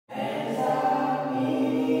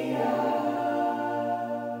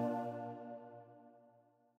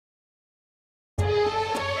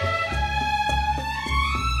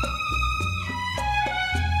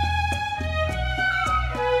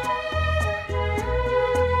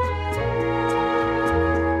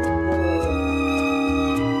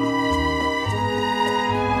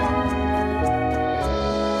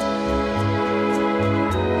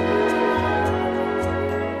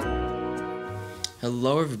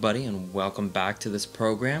Hello everybody and welcome back to this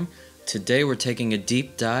program. Today we're taking a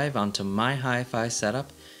deep dive onto my hi-fi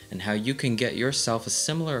setup and how you can get yourself a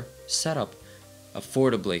similar setup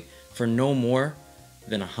affordably for no more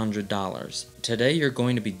than $100. Today you're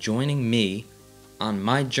going to be joining me on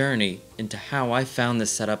my journey into how I found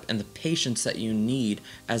this setup and the patience that you need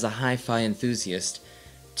as a hi-fi enthusiast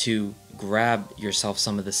to grab yourself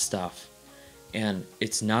some of this stuff. And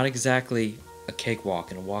it's not exactly a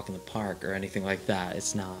cakewalk and a walk in the park or anything like that.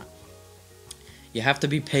 It's not. You have to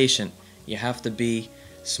be patient. You have to be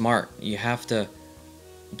smart. You have to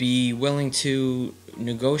be willing to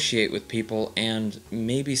negotiate with people, and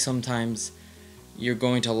maybe sometimes you're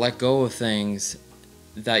going to let go of things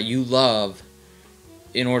that you love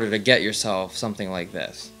in order to get yourself something like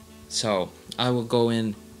this. So I will go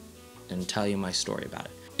in and tell you my story about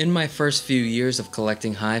it. In my first few years of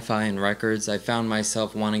collecting hi-fi and records, I found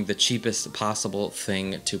myself wanting the cheapest possible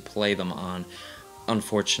thing to play them on.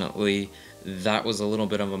 Unfortunately, that was a little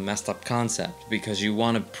bit of a messed up concept, because you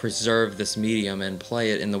want to preserve this medium and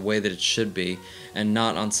play it in the way that it should be, and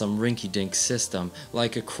not on some rinky-dink system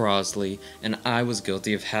like a Crosley. And I was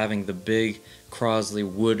guilty of having the big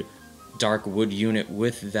Crosley dark wood unit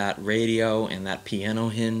with that radio and that piano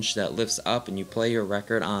hinge that lifts up, and you play your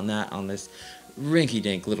record on this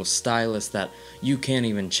rinky-dink little stylus that you can't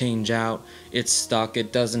even change out. It's stuck.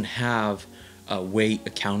 It doesn't have a weight, a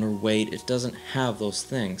counterweight. It doesn't have those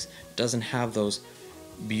things. It doesn't have those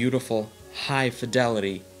beautiful high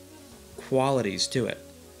fidelity qualities to it.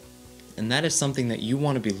 And that is something that you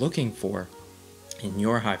want to be looking for in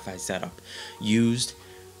your hi-fi setup, used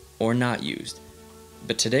or not used.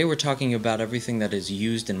 But today we're talking about everything that is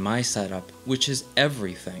used in my setup, which is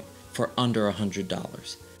everything, for under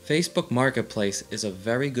 $100. Facebook Marketplace is a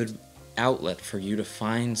very good outlet for you to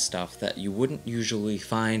find stuff that you wouldn't usually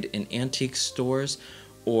find in antique stores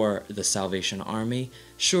or the Salvation Army.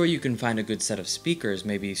 Sure, you can find a good set of speakers,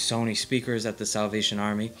 maybe Sony speakers at the Salvation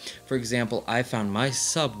Army. For example, I found my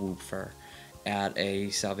Sub Woofer at a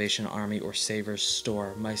Salvation Army or Savers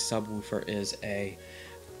store. My Sub Woofer is a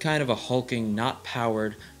kind of a hulking, not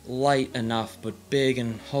powered, light enough, but big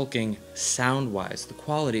and hulking sound-wise. The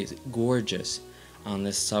quality is gorgeous on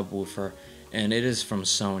this subwoofer, and it is from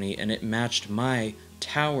Sony, and it matched my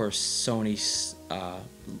tower Sony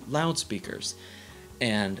loudspeakers,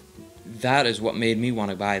 and that is what made me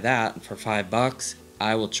want to buy that for $5.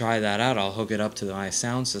 I will try that out. I'll hook it up to my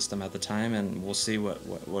sound system at the time, and we'll see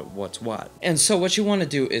what's what. And so what you want to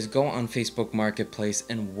do is go on Facebook Marketplace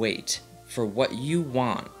and wait for what you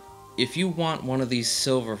want. If you want one of these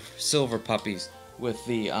silver puppies with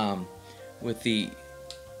the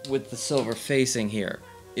silver facing here,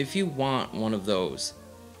 if you want one of those,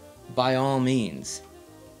 by all means,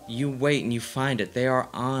 you wait and you find it. They are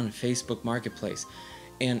on Facebook Marketplace.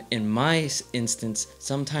 And in my instance,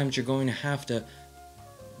 sometimes you're going to have to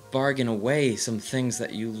bargain away some things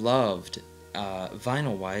that you loved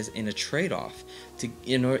vinyl-wise in a trade-off to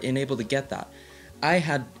enable to get that.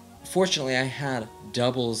 Fortunately, I had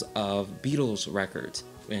doubles of Beatles records,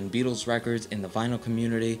 and Beatles records in the vinyl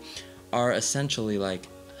community are essentially like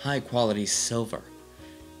high-quality silver.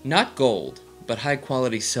 Not gold, but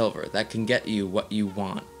high-quality silver that can get you what you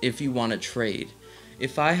want if you want to trade.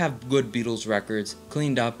 If I have good Beatles records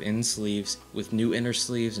cleaned up in sleeves with new inner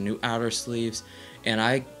sleeves, new outer sleeves, and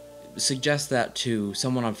I suggest that to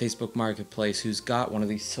someone on Facebook Marketplace who's got one of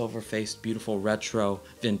these silver-faced, beautiful retro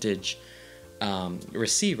vintage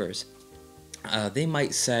receivers, they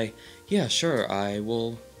might say, yeah, sure, I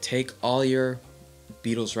will take all your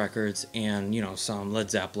Beatles records and, some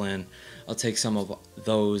Led Zeppelin. I'll take some of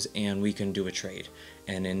those and we can do a trade.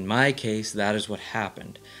 And in my case, that is what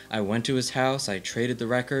happened. I went to his house, I traded the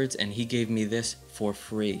records, and he gave me this for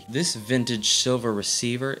free. This vintage silver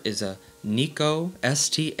receiver is a Nikko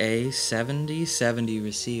STA 7070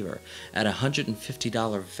 receiver at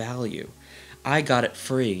 $150 value. I got it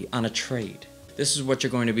free on a trade. This is what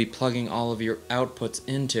you're going to be plugging all of your outputs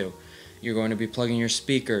into. You're going to be plugging your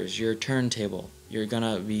speakers, your turntable. You're going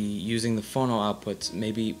to be using the phono outputs,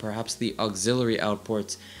 maybe perhaps the auxiliary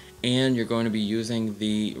outputs, and you're going to be using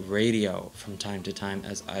the radio from time to time,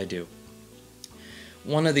 as I do.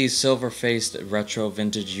 One of these silver-faced retro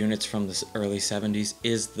vintage units from the early 70s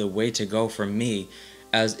is the way to go for me,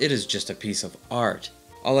 as it is just a piece of art.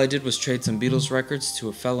 All I did was trade some Beatles records to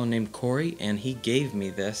a fellow named Corey, and he gave me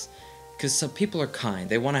this because some people are kind.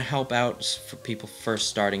 They want to help out for people first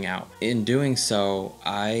starting out. In doing so,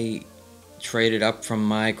 I traded up from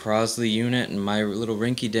my Crosley unit and my little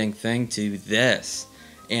rinky-dink thing to this,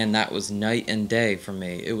 and that was night and day for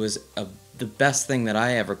me. It was the best thing that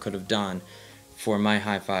I ever could have done for my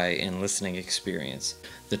hi-fi and listening experience.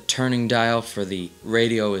 The turning dial for the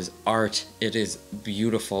radio is art. It is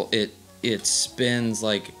beautiful. It spins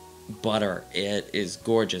like butter. It is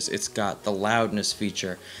gorgeous. It's got the loudness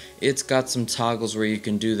feature. It's got some toggles where you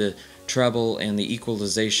can do the treble and the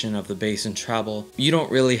equalization of the bass and treble. You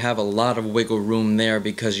don't really have a lot of wiggle room there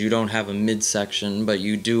because you don't have a midsection, but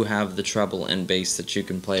you do have the treble and bass that you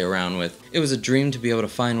can play around with. It was a dream to be able to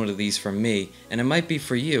find one of these for me, and it might be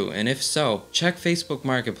for you, and if so, check Facebook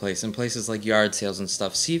Marketplace and places like yard sales and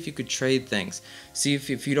stuff. See if you could trade things. See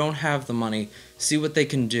if you don't have the money, see what they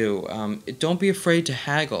can do. Don't be afraid to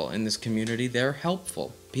haggle in this community. They're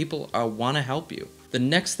helpful. People want to help you. The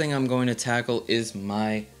next thing I'm going to tackle is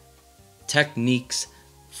my Technics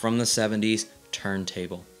from the 70s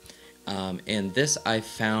turntable. And this I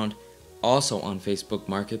found also on Facebook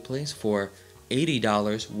Marketplace for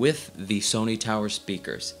 $80 with the Sony Tower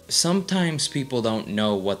speakers. Sometimes people don't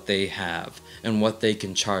know what they have and what they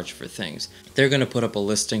can charge for things. They're going to put up a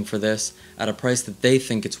listing for this at a price that they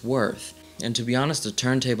think it's worth. And to be honest, a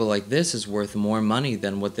turntable like this is worth more money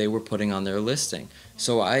than what they were putting on their listing.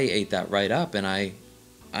 So I ate that right up, and I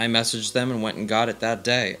messaged them and went and got it that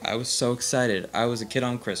day. I was so excited. I was a kid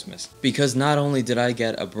on Christmas. Because not only did I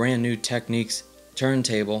get a brand new Technics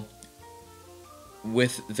turntable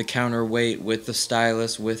with the counterweight, with the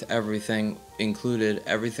stylus, with everything included,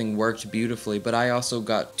 everything worked beautifully, but I also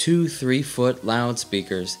got two 3-foot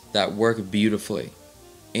loudspeakers that work beautifully.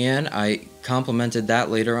 And I complemented that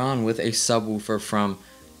later on with a subwoofer from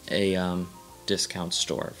a discount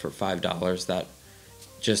store for $5 that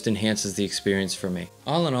just enhances the experience for me.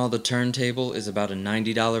 All in all, the turntable is about a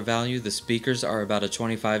 $90 value. The speakers are about a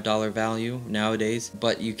 $25 value nowadays,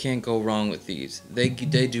 but you can't go wrong with these. They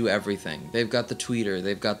do everything. They've got the tweeter,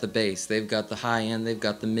 they've got the bass, they've got the high end, they've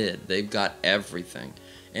got the mid, they've got everything.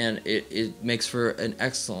 And it makes for an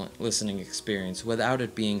excellent listening experience without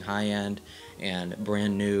it being high end and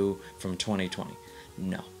brand new from 2020.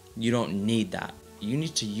 No, you don't need that. You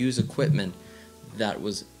need to use equipment that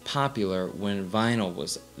was popular when vinyl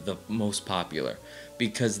was the most popular,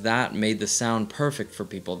 because that made the sound perfect for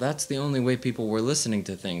people. That's the only way people were listening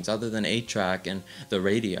to things other than 8-track and the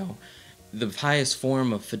radio. The highest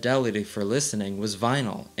form of fidelity for listening was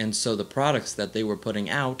vinyl, and so the products that they were putting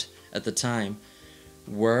out at the time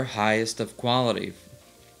were highest of quality.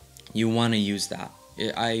 You want to use that.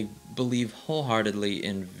 I believe wholeheartedly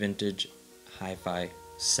in vintage hi-fi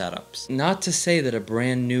setups. Not to say that a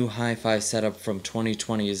brand new hi-fi setup from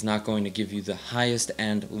 2020 is not going to give you the highest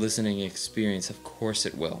end listening experience. Of course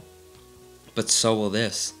it will. But so will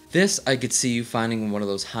this. This I could see you finding in one of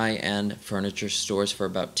those high-end furniture stores for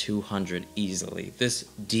about $200 easily. This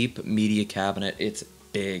deep media cabinet, it's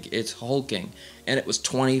big, it's hulking, and it was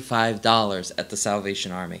 $25 at the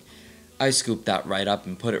Salvation Army. I scooped that right up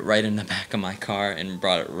and put it right in the back of my car and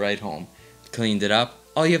brought it right home. Cleaned it up.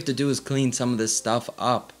 All you have to do is clean some of this stuff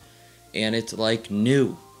up, and it's like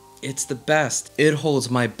new. It's the best. It holds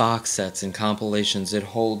my box sets and compilations. It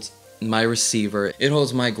holds my receiver. It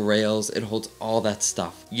holds my grails. It holds all that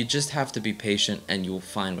stuff. You just have to be patient and you'll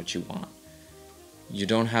find what you want. You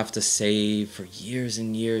don't have to save for years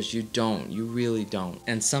and years. You don't. You really don't.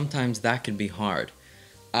 And sometimes that can be hard.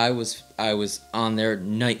 I was on there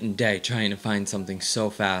night and day trying to find something so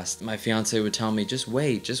fast. My fiance would tell me, just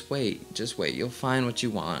wait, you'll find what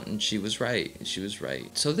you want. And she was right.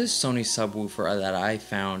 So this Sony Sub Woofer that I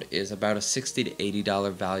found is about a $60 to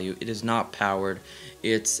 $80 value. It is not powered.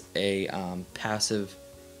 It's a passive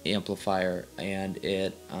amplifier, and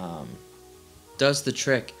it does the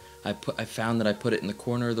trick. I found that I put it in the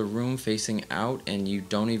corner of the room facing out, and you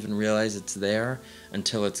don't even realize it's there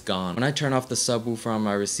until it's gone. When I turn off the subwoofer on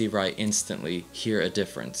my receiver, I instantly hear a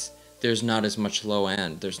difference. There's not as much low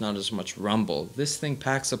end, there's not as much rumble. This thing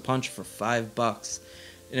packs a punch for $5,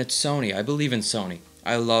 and it's Sony. I believe in Sony.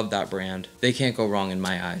 I love that brand. They can't go wrong in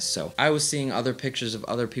my eyes. So I was seeing other pictures of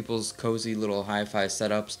other people's cozy little hi-fi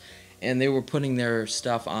setups, and they were putting their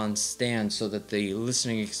stuff on stands so that the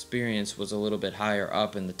listening experience was a little bit higher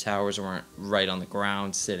up and the towers weren't right on the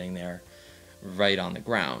ground, sitting there right on the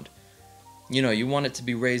ground. You know, you want it to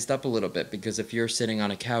be raised up a little bit, because if you're sitting on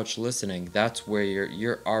a couch listening, that's where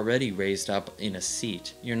you're already raised up in a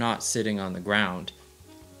seat. You're not sitting on the ground.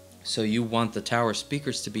 So you want the tower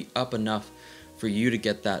speakers to be up enough for you to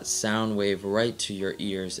get that sound wave right to your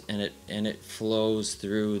ears, and it flows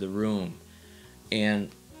through the room. And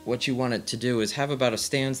what you want it to do is have about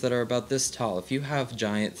stands that are about this tall. If you have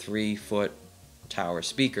giant 3-foot tower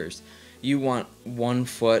speakers, you want 1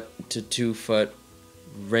 foot to 2 foot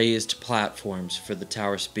raised platforms for the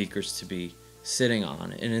tower speakers to be sitting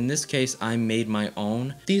on. And in this case, I made my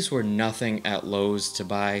own. These were nothing at Lowe's to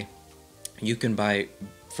buy. You can buy,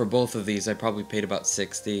 for both of these I probably paid about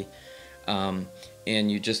 60. And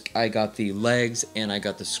I got the legs and I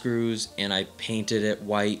got the screws and I painted it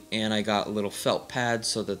white, and I got little felt pads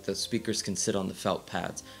so that the speakers can sit on the felt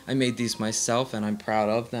pads. I made these myself and I'm proud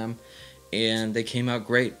of them, and they came out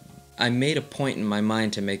great. I made a point in my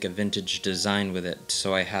mind to make a vintage design with it,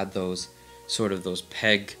 so I had those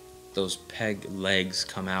peg legs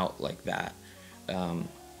come out like that,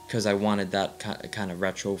 because I wanted that kind of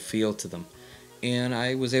retro feel to them, and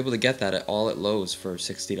I was able to get that all at Lowe's for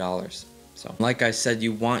 $60. So, like I said,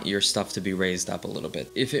 you want your stuff to be raised up a little bit.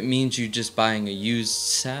 If it means you just buying a used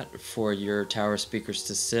set for your tower speakers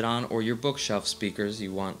to sit on, or your bookshelf speakers,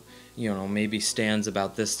 you want, maybe stands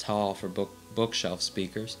about this tall for bookshelf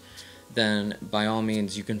speakers, then by all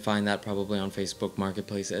means you can find that probably on Facebook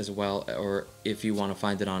Marketplace as well, or if you want to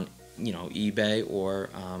find it on, eBay, or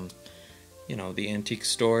the antique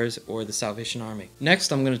stores, or the Salvation Army.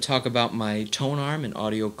 Next, I'm going to talk about my tone arm and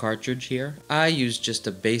audio cartridge here. I use just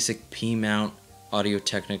a basic P-mount Audio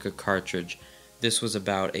Technica cartridge. This was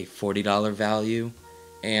about a $40 value,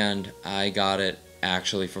 and I got it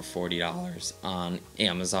actually for $40 on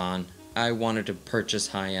Amazon. I wanted to purchase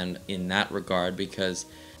high-end in that regard because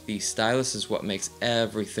the stylus is what makes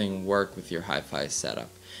everything work with your hi-fi setup.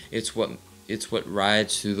 It's what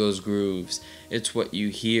rides through those grooves. It's what you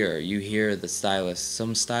hear. You hear the stylus.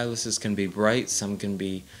 Some styluses can be bright, some can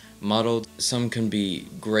be muddled, some can be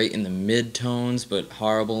great in the mid-tones but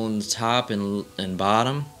horrible in the top and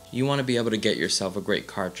bottom. You want to be able to get yourself a great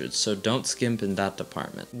cartridge, so don't skimp in that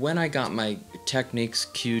department. When I got my Technics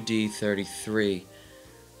QD33,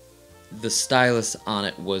 the stylus on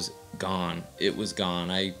it was gone. It was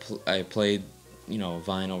gone. I played, a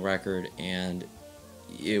vinyl record, and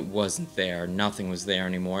it wasn't there. Nothing was there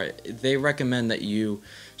anymore. They recommend that you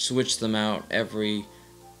switch them out every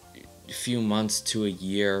few months to a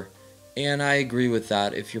year, and I agree with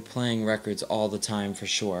that if you're playing records all the time, for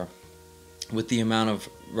sure. With the amount of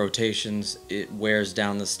rotations, it wears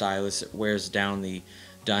down the stylus, it wears down the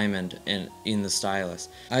diamond in the stylus.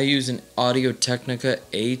 I use an Audio Technica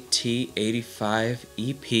AT85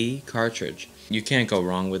 EP cartridge. You can't go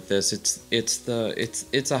wrong with this.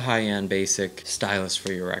 It's a high-end basic stylus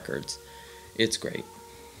for your records. It's great.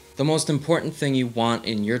 The most important thing you want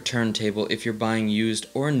in your turntable, if you're buying used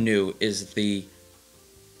or new, is the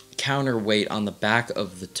counterweight on the back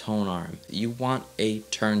of the tone arm. You want a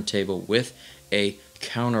turntable with a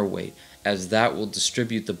counterweight, as that will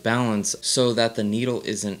distribute the balance so that the needle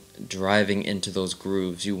isn't driving into those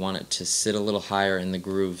grooves. You want it to sit a little higher in the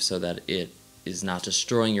groove so that it is not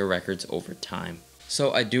destroying your records over time.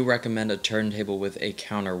 So I do recommend a turntable with a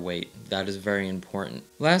counterweight. That is very important.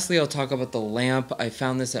 Lastly, I'll talk about the lamp. I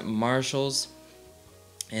found this at Marshall's,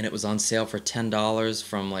 and it was on sale for $10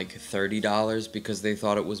 from like $30 because they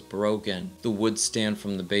thought it was broken. The wood stand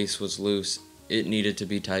from the base was loose. It needed to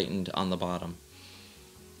be tightened on the bottom,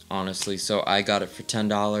 honestly, so I got it for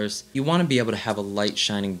 $10. You want to be able to have a light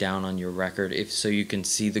shining down on your record so you can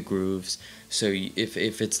see the grooves. So if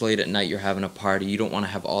it's late at night, you're having a party, you don't want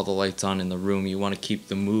to have all the lights on in the room. You want to keep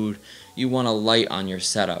the mood. You want a light on your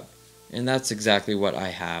setup, and that's exactly what I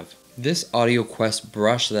have. This Audio Quest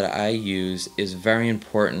brush that I use is very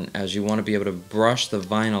important, as you want to be able to brush the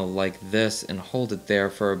vinyl like this and hold it there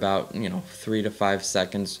for about 3 to 5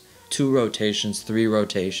 seconds, 2 rotations, 3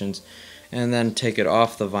 rotations, and then take it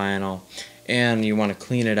off the vinyl, and you want to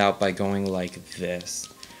clean it out by going like this.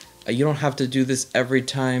 You don't have to do this every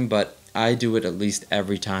time, but I do it at least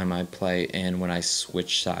every time I play and when I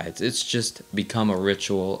switch sides. It's just become a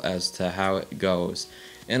ritual as to how it goes,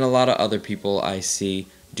 and a lot of other people I see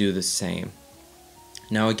do the same.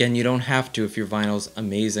 Now again, you don't have to if your vinyl's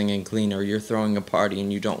amazing and clean, or you're throwing a party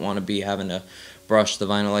and you don't want to be having to brush the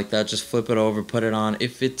vinyl like that. Just flip it over, put it on.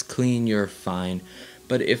 If it's clean, you're fine.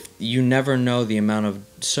 But if you never know the amount of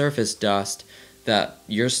surface dust that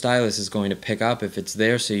your stylus is going to pick up if it's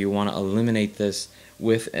there, so you want to eliminate this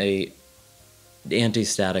with a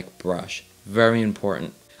anti-static brush. Very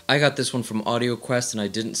important. I got this one from Audio Quest, and I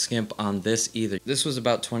didn't skimp on this either. This was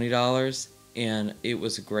about $20, and it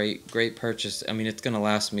was a great purchase. I mean, it's gonna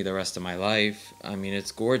last me the rest of my life. I mean,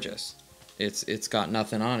 it's gorgeous. It's got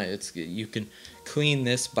nothing on it. You can clean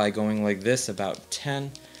this by going like this about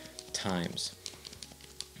 10 times.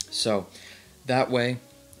 So that way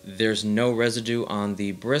there's no residue on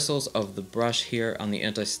the bristles of the brush here, on the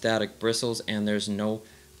anti-static bristles, and there's no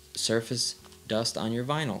surface dust on your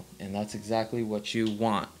vinyl, and that's exactly what you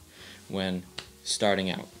want when starting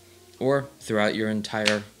out or throughout your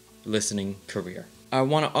entire listening career. I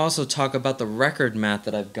want to also talk about the record mat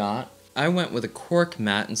that I've got. I went with a cork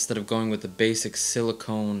mat instead of going with the basic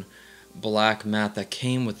silicone black mat that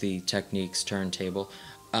came with the Technics turntable.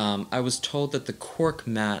 I was told that the cork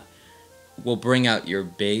mat will bring out your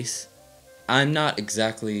bass. I'm not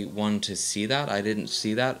exactly one to see that. I didn't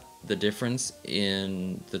see that, the difference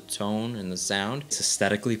in the tone and the sound. It's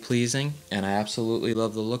aesthetically pleasing, and I absolutely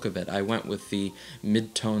love the look of it. I went with the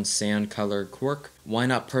mid-tone sand color cork. Why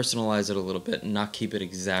not personalize it a little bit and not keep it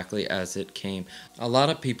exactly as it came? A lot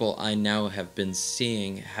of people I now have been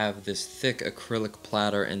seeing have this thick acrylic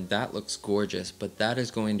platter, and that looks gorgeous, but that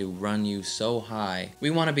is going to run you so high.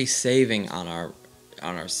 We want to be saving on our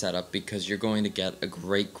setup because you're going to get a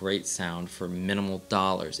great sound for minimal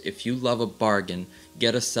dollars. If you love a bargain,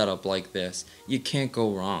 get a setup like this. You can't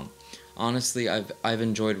go wrong. Honestly, I've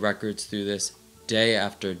enjoyed records through this day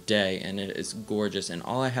after day, and it is gorgeous, and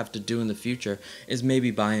all I have to do in the future is maybe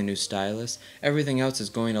buy a new stylus. Everything else is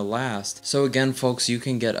going to last. So again, folks, you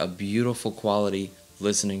can get a beautiful quality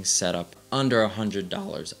listening setup under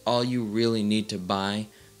 $100. All you really need to buy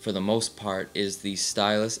for the most part is the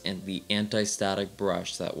stylus and the anti-static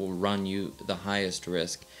brush that will run you the highest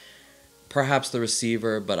risk. Perhaps the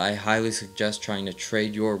receiver, but I highly suggest trying to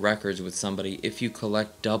trade your records with somebody if you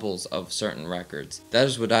collect doubles of certain records. That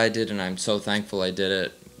is what I did, and I'm so thankful I did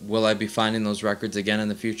it. Will I be finding those records again in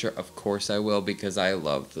the future? Of course I will, because I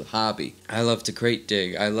love the hobby. I love to crate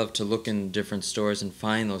dig. I love to look in different stores and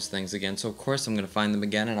find those things again. So of course I'm going to find them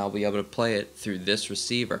again, and I'll be able to play it through this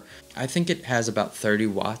receiver. I think it has about 30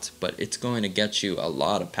 watts, but it's going to get you a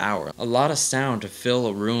lot of power. A lot of sound to fill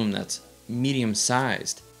a room that's medium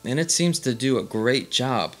sized. And it seems to do a great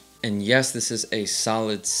job. And yes, this is a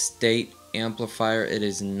solid state amplifier. It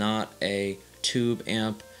is not a tube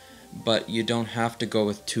amp, but you don't have to go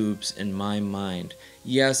with tubes in my mind.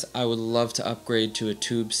 Yes, I would love to upgrade to a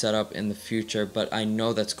tube setup in the future, but I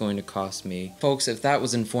know that's going to cost me. Folks, if that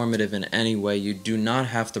was informative in any way, you do not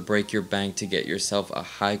have to break your bank to get yourself a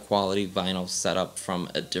high quality vinyl setup from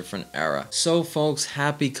a different era. So folks,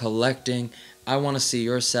 happy collecting. I want to see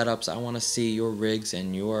your setups. I want to see your rigs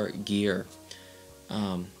and your gear.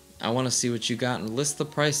 I want to see what you got, and list the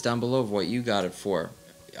price down below of what you got it for.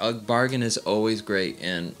 A bargain is always great,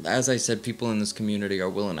 and as I said, people in this community are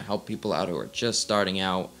willing to help people out who are just starting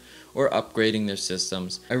out or upgrading their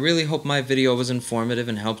systems. I really hope my video was informative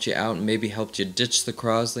and helped you out, and maybe helped you ditch the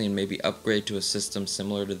Crosley and maybe upgrade to a system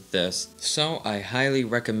similar to this. So I highly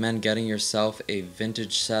recommend getting yourself a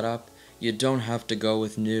vintage setup. You don't have to go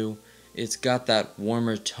with new. It's got that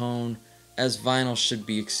warmer tone as vinyl should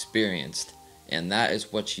be experienced, and that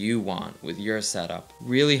is what you want with your setup.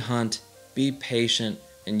 Really hunt, be patient,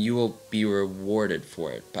 and you will be rewarded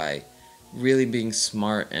for it by really being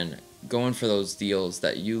smart and going for those deals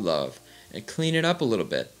that you love, and clean it up a little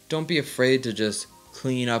bit. Don't be afraid to just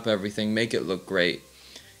clean up everything, make it look great.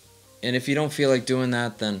 And if you don't feel like doing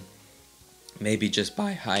that, then maybe just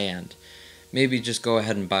buy high-end. Maybe just go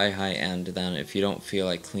ahead and buy high-end then if you don't feel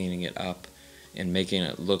like cleaning it up and making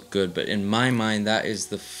it look good. But in my mind, that is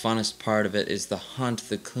the funnest part of it, is the hunt,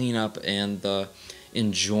 the cleanup, and the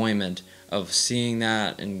enjoyment of seeing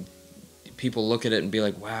that, and people look at it and be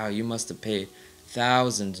like, wow, you must have paid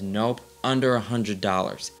thousands. Nope, under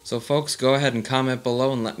 $100. So folks, go ahead and comment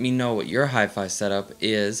below and let me know what your hi-fi setup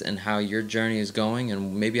is and how your journey is going,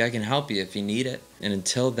 and maybe I can help you if you need it. And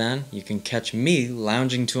until then, you can catch me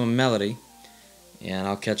lounging to a melody, and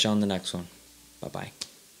I'll catch you on the next one. Bye-bye.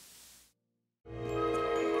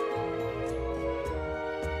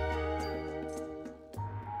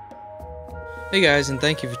 Hey guys, and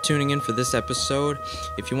thank you for tuning in for this episode.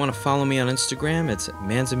 If you want to follow me on Instagram, it's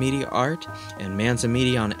Manza Media Art, and Manza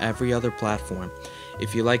Media on every other platform.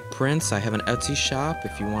 If you like prints, I have an Etsy shop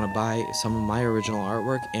if you want to buy some of my original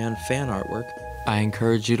artwork and fan artwork. I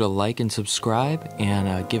encourage you to like and subscribe,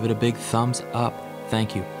 and give it a big thumbs up.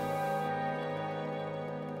 Thank you.